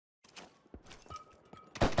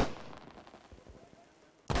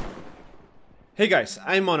Hey guys,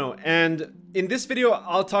 I'm Mono, and in this video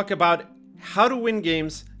I'll talk about how to win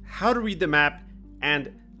games, how to read the map,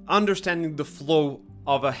 and understanding the flow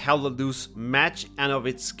of a Hell Let Loose match and of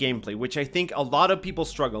its gameplay, which I think a lot of people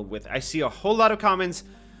struggle with. I see a whole lot of comments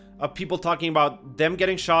of people talking about them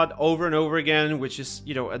getting shot over and over again, which is,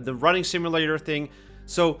 you know, the running simulator thing.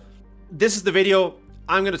 So this is the video.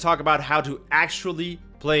 I'm going to talk about how to actually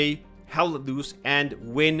play Hell Let Loose and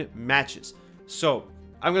win matches. So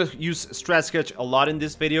I'm going to use Strat Sketch a lot in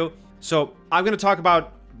this video. So I'm going to talk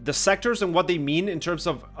about the sectors and what they mean in terms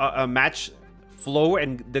of a match flow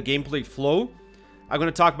and the gameplay flow. I'm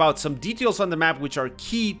going to talk about some details on the map which are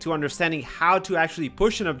key to understanding how to actually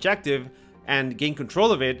push an objective and gain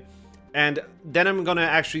control of it. And then I'm going to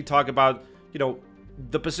actually talk about, you know,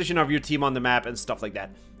 the position of your team on the map and stuff like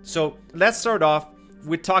that. So let's start off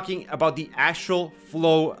with talking about the actual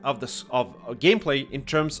flow of gameplay in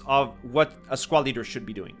terms of what a squad leader should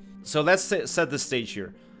be doing. So let's set the stage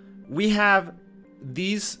here. We have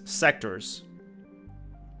these sectors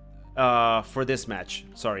for this match.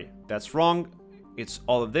 Sorry, that's wrong. It's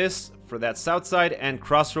all of this for that south side and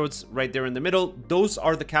crossroads right there in the middle. Those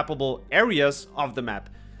are the capable areas of the map.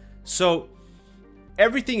 So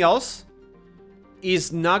everything else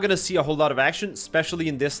is not going to see a whole lot of action, especially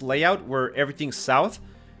in this layout where everything's south.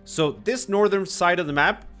 So this northern side of the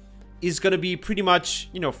map is going to be pretty much,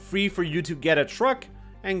 you know, free for you to get a truck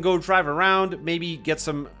and go drive around, maybe get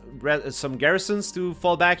some garrisons to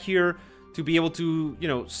fall back here to be able to, you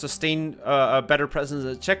know, sustain a better presence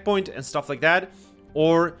at a checkpoint and stuff like that,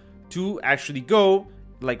 or to actually go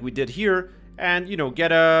like we did here and, you know,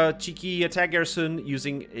 get a cheeky attack garrison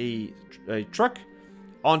using a truck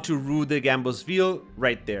onto Rue de Gambosville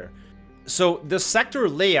right there. So the sector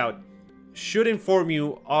layout should inform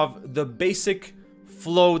you of the basic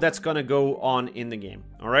flow that's gonna go on in the game.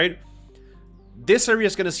 All right, this area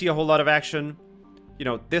is gonna see a whole lot of action. You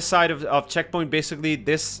know, this side of checkpoint, basically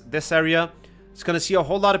this area, it's gonna see a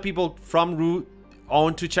whole lot of people from Rue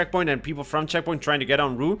onto checkpoint and people from checkpoint trying to get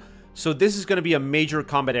on Rue. So this is gonna be a major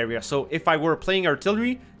combat area. So if I were playing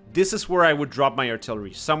artillery, this is where I would drop my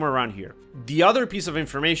artillery, somewhere around here. The other piece of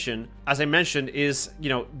information, as I mentioned, is, you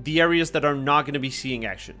know, the areas that are not going to be seeing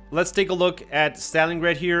action. Let's take a look at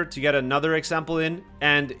Stalingrad here to get another example in.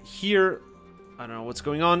 And here, I don't know what's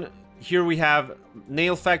going on. Here we have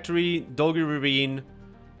Nail Factory, Dolgi Ravine.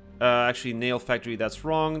 Actually, Nail Factory, that's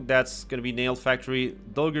wrong. That's going to be Nail Factory,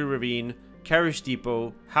 Dolgi Ravine, Carriage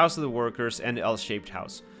Depot, House of the Workers, and L-shaped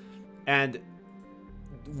house. And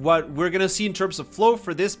what we're going to see in terms of flow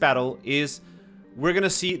for this battle is we're going to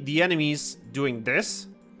see the enemies doing this.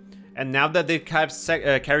 And now that they've kept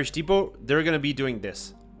Carriage Depot, they're going to be doing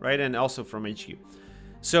this, right? And also from HQ.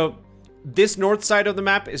 So this north side of the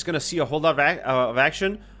map is going to see a whole lot of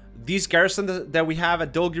action. These garrisons that we have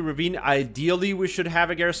at Dolgi Ravine, ideally we should have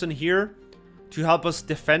a garrison here to help us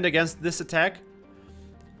defend against this attack.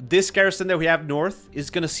 This garrison that we have north is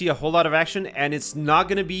going to see a whole lot of action, and it's not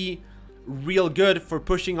going to be real good for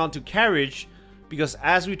pushing onto Carriage, because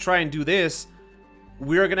as we try and do this,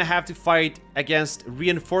 we're gonna have to fight against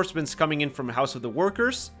reinforcements coming in from House of the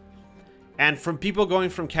Workers, and from people going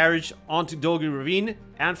from Carriage onto Dolgi Ravine,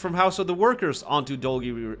 and from House of the Workers onto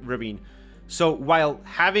Dolgi Ravine. So while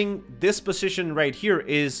having this position right here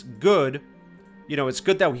is good, you know, it's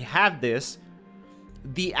good that we have this,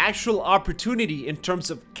 the actual opportunity in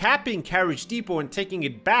terms of capping Carriage Depot and taking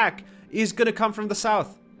it back is gonna come from the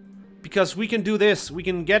south. Because we can do this, we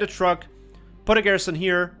can get a truck, put a garrison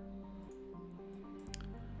here,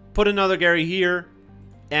 put another Gary here,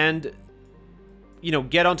 and, you know,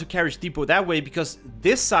 get onto Carriage Depot that way, because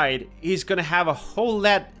this side is going to have a whole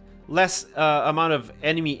lot less amount of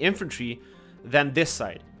enemy infantry than this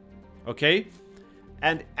side, okay?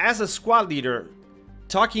 And as a squad leader,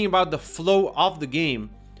 talking about the flow of the game,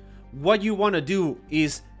 what you want to do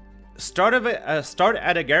is start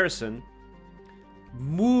at a garrison,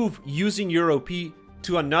 move using your OP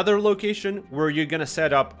to another location where you're gonna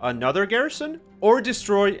set up another garrison or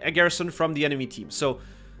destroy a garrison from the enemy team. So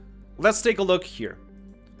let's take a look here.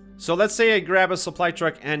 So let's say I grab a supply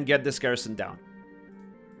truck and get this garrison down.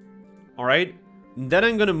 All right, then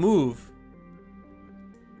I'm gonna move,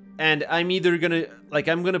 and I'm either gonna, like,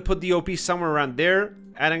 I'm gonna put the OP somewhere around there,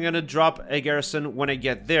 and I'm gonna drop a garrison when I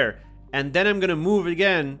get there, and then I'm gonna move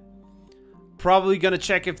again, probably gonna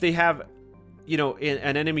check if they have, you know,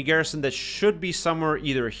 an enemy garrison that should be somewhere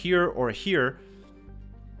either here or here.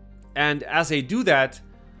 And as I do that,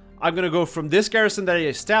 I'm going to go from this garrison that I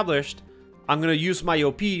established. I'm going to use my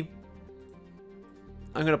OP. I'm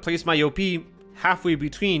going to place my OP halfway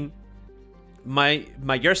between my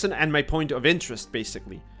garrison and my point of interest,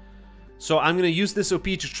 basically. So I'm going to use this OP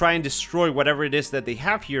to try and destroy whatever it is that they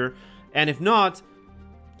have here. And if not,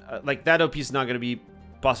 like that OP is not going to be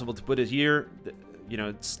possible to put it here. You know,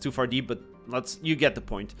 it's too far deep, but you get the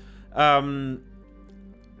point. And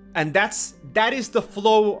that is the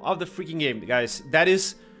flow of the freaking game, guys. That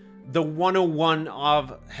is the 101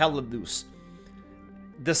 of Hell Let Loose.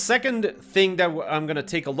 The second thing that I'm going to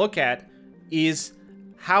take a look at is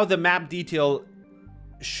how the map detail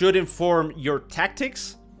should inform your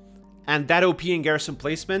tactics and that OP and garrison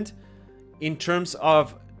placement in terms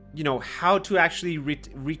of, you know, how to actually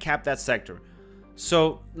recap that sector.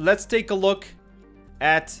 So let's take a look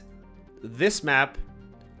at this map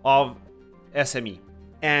of SME.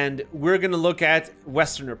 And we're going to look at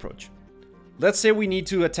Western Approach. Let's say we need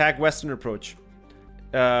to attack Western Approach.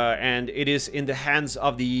 And it is in the hands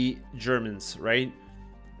of the Germans, right?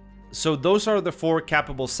 So those are the 4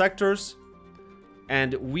 capable sectors.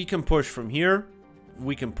 And we can push from here.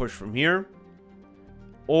 We can push from here.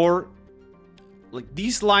 Or, like,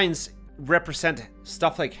 these lines represent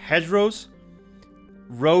stuff like hedgerows,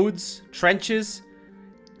 roads, trenches.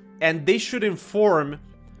 And they should inform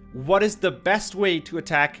what is the best way to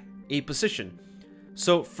attack a position.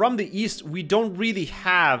 So from the east, we don't really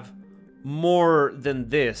have more than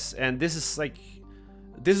this, and this is like,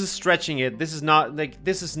 this is stretching it. This is not like,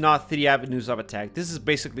 this is not 3 avenues of attack. This is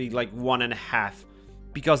basically like 1.5,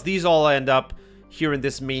 because these all end up here in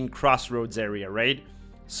this main crossroads area, right?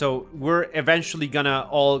 So we're eventually gonna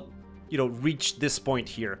all, you know, reach this point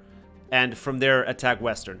here, and from there attack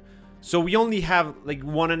Western. So we only have like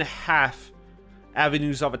 1.5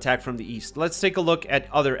 avenues of attack from the east. Let's take a look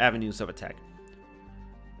at other avenues of attack.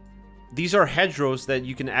 These are hedgerows that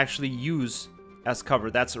you can actually use as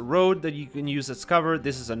cover. That's a road that you can use as cover.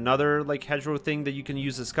 This is another like hedgerow thing that you can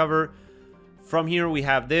use as cover. From here we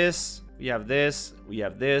have this, we have this, we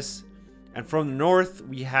have this. And from the north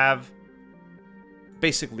we have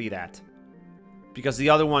basically that. Because the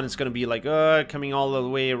other one is going to be like coming all the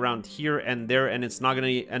way around here and there, and it's not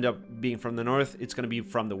going to end up being from the north. It's going to be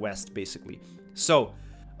from the west, basically. So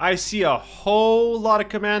I see a whole lot of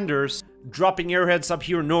commanders dropping airheads up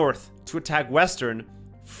here north to attack Western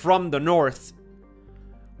from the north,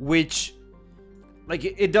 which, like,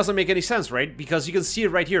 it doesn't make any sense, right? Because you can see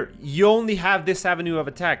it right here. You only have this avenue of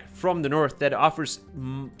attack from the north that offers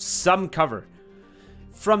some cover.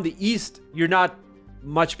 From the east, you're not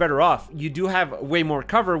much better off. You do have way more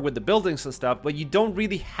cover with the buildings and stuff, but you don't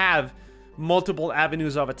really have multiple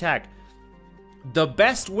avenues of attack. The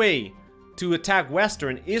best way to attack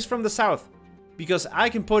Western is from the south, because I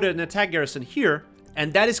can put an attack garrison here,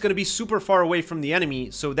 and that is going to be super far away from the enemy,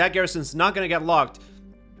 so that garrison's not going to get locked,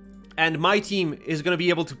 and my team is going to be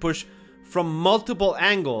able to push from multiple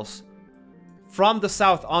angles from the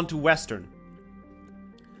south onto Western.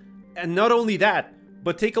 And not only that,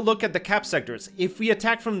 but take a look at the cap sectors. If we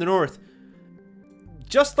attack from the north,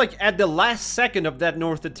 just like at the last second of that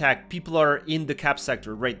north attack, people are in the cap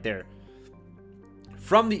sector right there.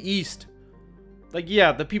 From the east, like,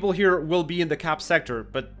 yeah, the people here will be in the cap sector,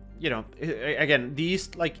 but, you know, again, the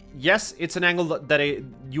east, like, yes, it's an angle that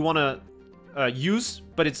you want to use,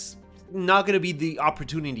 but it's not going to be the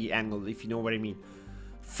opportunity angle, if you know what I mean.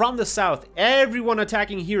 From the south, everyone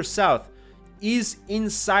attacking here south is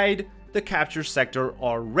inside the capture sector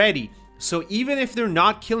already. So even if they're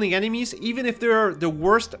not killing enemies, even if they're the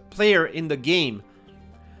worst player in the game,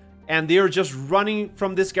 and they're just running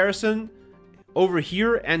from this garrison over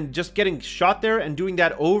here and just getting shot there and doing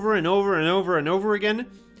that over and over and over and over again,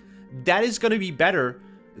 that is going to be better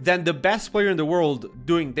than the best player in the world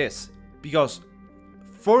doing this. Because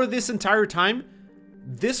for this entire time,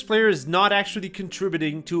 this player is not actually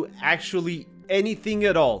contributing to actually anything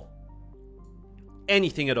at all.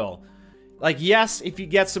 Anything at all. Like, yes, if you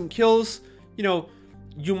get some kills, you know,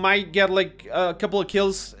 you might get like a couple of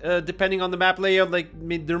kills depending on the map layout. Like,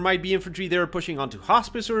 there might be infantry there pushing onto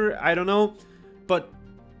hospice, or I don't know. But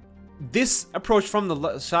this approach from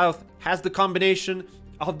the south has the combination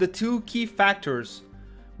of the 2 key factors,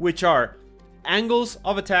 which are angles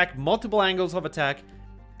of attack, multiple angles of attack,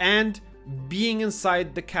 and being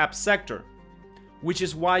inside the cap sector, which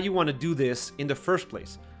is why you want to do this in the first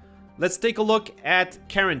place. Let's take a look at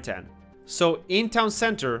Carentan. So in town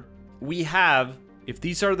center, we have, if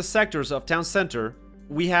these are the sectors of town center,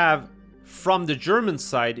 we have from the German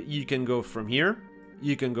side, you can go from here,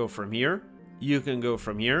 you can go from here, you can go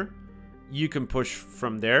from here, you can push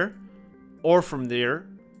from there, or from there,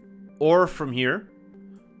 or from here,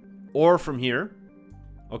 or from here,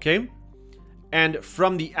 okay? And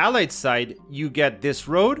from the Allied side, you get this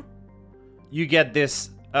road, you get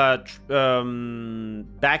this back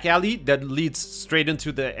alley that leads straight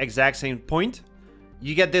into the exact same point.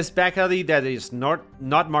 you get this back alley that is not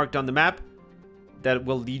marked on the map that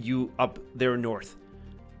will lead you up there north.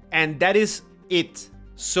 And that is it.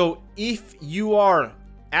 So if you are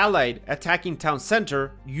allied attacking town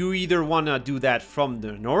center, you either want to do that from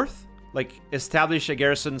the north, like establish a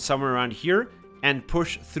garrison somewhere around here and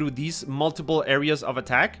push through these multiple areas of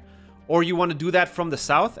attack, or you want to do that from the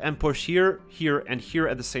south and push here, here, and here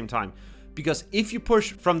at the same time. Because if you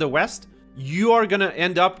push from the west, you are gonna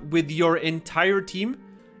end up with your entire team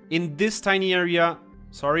in this tiny area,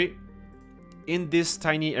 in this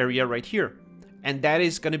tiny area right here. And that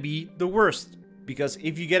is gonna be the worst, because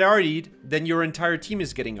if you get RD'd, then your entire team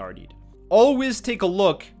is getting RD'd. Always take a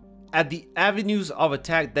look at the avenues of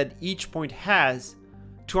attack that each point has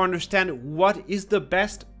to understand what is the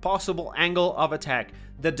best possible angle of attack.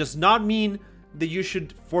 That does not mean that you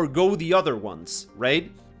should forego the other ones, right?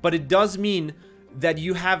 But it does mean that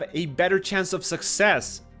you have a better chance of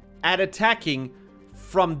success at attacking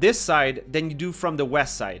from this side than you do from the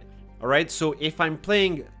west side. All right, so if I'm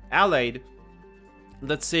playing allied,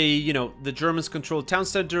 let's say, you know, the Germans control town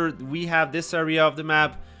center, we have this area of the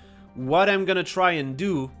map. What I'm gonna try and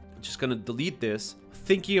do, I'm just gonna delete this,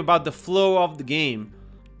 thinking about the flow of the game,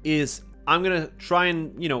 is I'm gonna try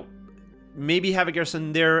and, you know, maybe have a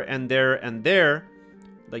garrison there and there and there,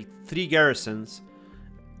 like 3 garrisons.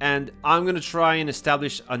 And I'm gonna try and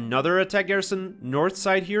establish another attack garrison north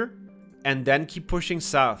side here, and then keep pushing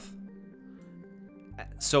south.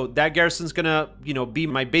 So that garrison's gonna, you know, be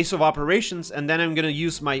my base of operations, and then I'm gonna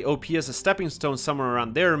use my OP as a stepping stone somewhere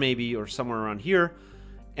around there maybe, or somewhere around here,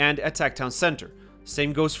 and attack town center.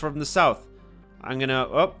 Same goes from the south. I'm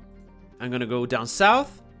gonna go down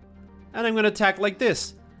south, and I'm gonna attack like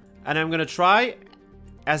this. And I'm gonna try,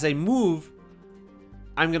 as I move,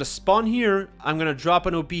 I'm gonna spawn here, I'm gonna drop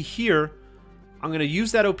an OP here, I'm gonna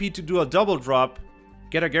use that OP to do a double drop,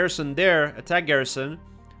 get a garrison there, attack garrison,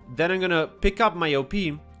 then I'm gonna pick up my OP,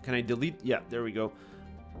 can I delete? Yeah, there we go.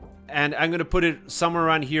 And I'm gonna put it somewhere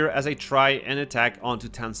around here as I try and attack onto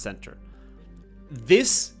town center.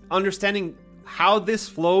 This, understanding how this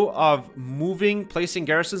flow of moving, placing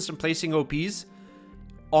garrisons and placing OPs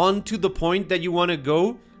onto the point that you wanna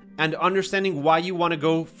go, and understanding why you want to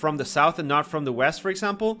go from the south and not from the west, for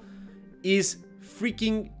example, is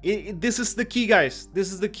freaking... this is the key, guys.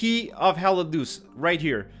 This is the key of HLL right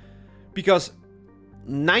here. Because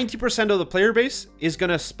 90% of the player base is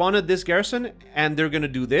going to spawn at this garrison, and they're going to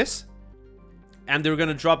do this. And they're going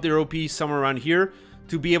to drop their OP somewhere around here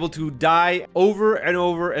to be able to die over and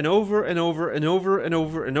over and over and over and over and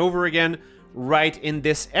over and over again right in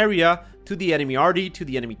this area, to the enemy RD, to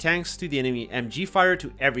the enemy tanks, to the enemy MG fire,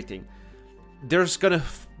 to everything. There's gonna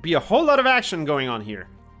be a whole lot of action going on here,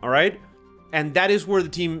 all right? And that is where the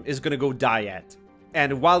team is gonna go die at.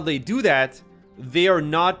 And while they do that, they are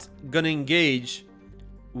not gonna engage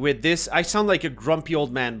with this. I sound like a grumpy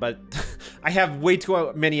old man, but I have way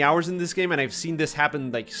too many hours in this game, and I've seen this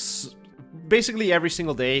happen like basically every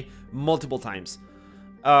single day, multiple times.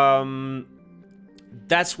 That's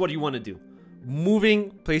what you want to do.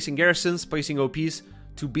 Moving, placing garrisons, placing OPs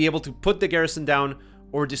to be able to put the garrison down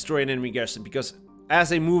or destroy an enemy garrison. Because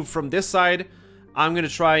as I move from this side, I'm going to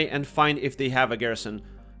try and find if they have a garrison.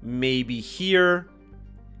 Maybe here,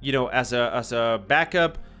 you know, as a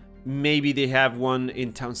backup. Maybe they have one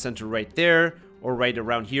in town center right there or right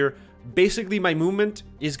around here. Basically, my movement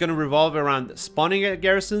is going to revolve around spawning at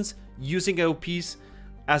garrisons, using OPs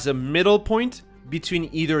as a middle point between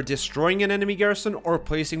either destroying an enemy garrison or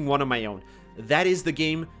placing one of my own. That is the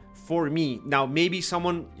game for me. Now, maybe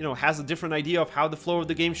someone, you know, has a different idea of how the flow of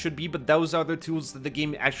the game should be, but those are the tools that the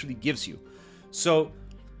game actually gives you. So,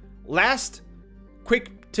 last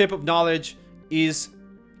quick tip of knowledge is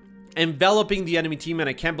enveloping the enemy team, and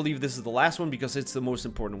I can't believe this is the last one because it's the most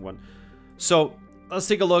important one. So, let's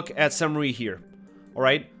take a look at summary here, all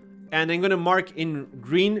right? And I'm going to mark in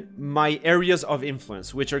green my areas of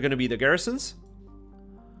influence, which are going to be the garrisons,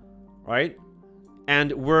 right?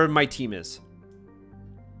 And where my team is.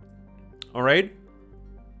 All right?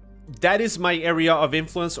 That is my area of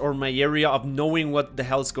influence, or my area of knowing what the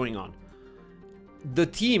hell is going on. The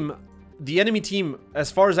team, the enemy team, as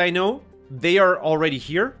far as I know, they are already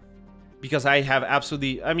here. Because I have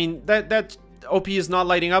absolutely... I mean, that OP is not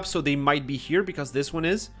lighting up, so they might be here because this one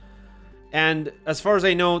is. And as far as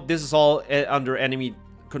I know, this is all under enemy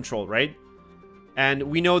control, right? And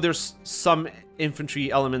we know there's some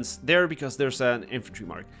infantry elements there because there's an infantry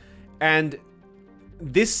mark. And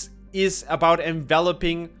this is about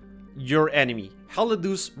enveloping your enemy.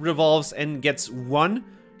 HLL revolves and gets won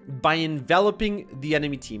by enveloping the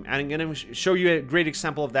enemy team. And I'm going to show you a great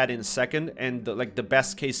example of that in a second, and the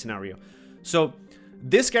best case scenario. So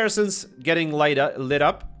This garrison's getting lit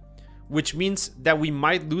up, which means that we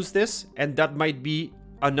might lose this, and that might be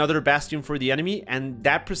another bastion for the enemy, and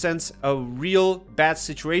that presents a real bad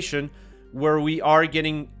situation where we are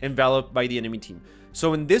getting enveloped by the enemy team.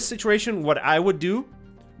 So in this situation, what I would do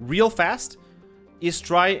real fast is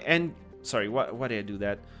try and... Sorry, why did I do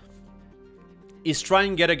that? Is try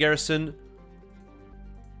and get a garrison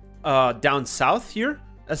down south here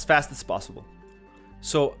as fast as possible.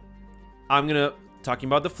 So I'm gonna, talking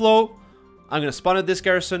about the flow, I'm gonna spawn at this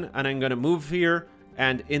garrison and I'm gonna move here,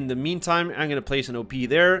 and in the meantime I'm gonna place an OP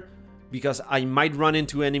there because I might run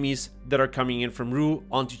into enemies that are coming in from Rue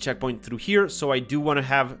onto checkpoint through here. So I do want to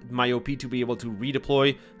have my OP to be able to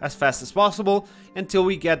redeploy as fast as possible until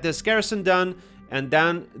we get this garrison done. And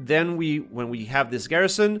then when we have this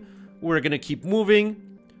garrison, we're gonna keep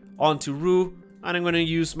moving onto Rue, and I'm gonna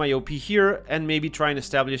use my OP here and maybe try and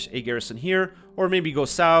establish a garrison here, or maybe go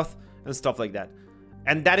south and stuff like that.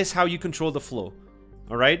 And that is how you control the flow.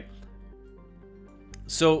 All right.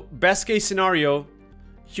 So best case scenario,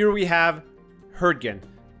 here we have Herdgen,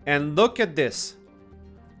 and look at this.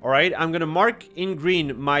 All right, I'm gonna mark in green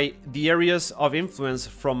the areas of influence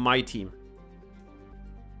from my team.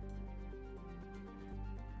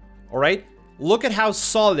 All right, look at how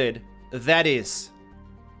solid that is.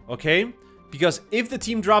 Okay, because if the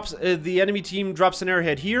team drops, the enemy team drops an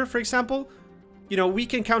airhead here, for example, you know, we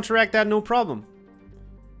can counteract that no problem.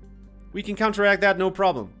 We can counteract that no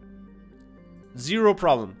problem. Zero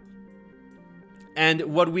problem. And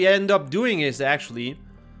what we end up doing is actually,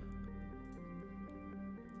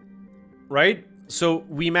 right? So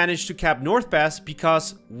we managed to cap North Pass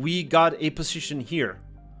because we got a position here.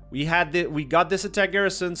 We got this attack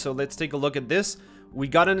garrison, so let's take a look at this. We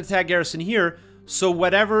got an attack garrison here, so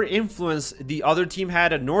whatever influence the other team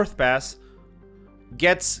had at North Pass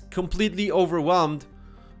gets completely overwhelmed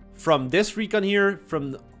from this recon here,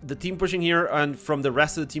 from the team pushing here, and from the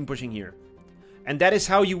rest of the team pushing here. And that is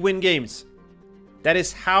how you win games. That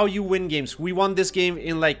is how you win games. We won this game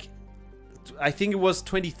in like, I think it was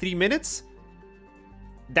 23 minutes.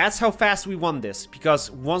 That's how fast we won this,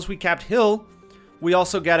 because once we capped Hill, we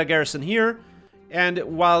also got a garrison here, and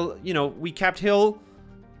while, you know, we capped Hill,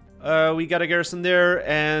 we got a garrison there,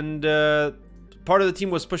 and part of the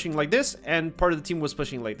team was pushing like this, and part of the team was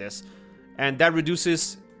pushing like this, and that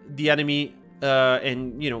reduces the enemy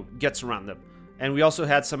and, you know, gets around them. And we also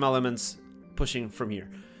had some elements pushing from here.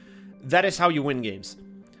 That is how you win games,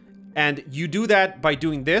 and you do that by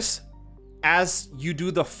doing this as you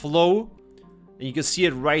do the flow, and you can see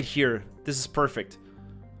it right here. This is perfect.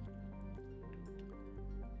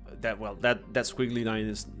 That squiggly line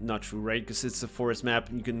is not true, right? Because it's a forest map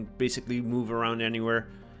and you can basically move around anywhere.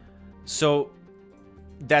 So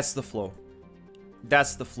that's the flow.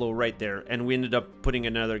 That's the flow right there. And we ended up putting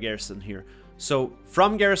another garrison here. So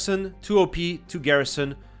from garrison to OP to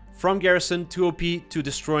garrison, from garrison to OP to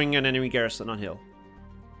destroying an enemy garrison on hill.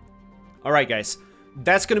 Alright guys,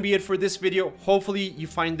 that's gonna be it for this video. Hopefully you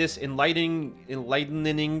find this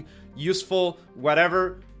enlightening, useful,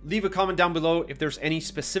 whatever. Leave a comment down below if there's any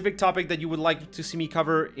specific topic that you would like to see me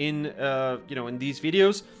cover in, you know, in these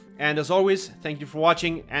videos. And as always, thank you for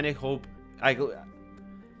watching, and I hope I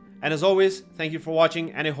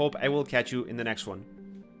will catch you in the next one.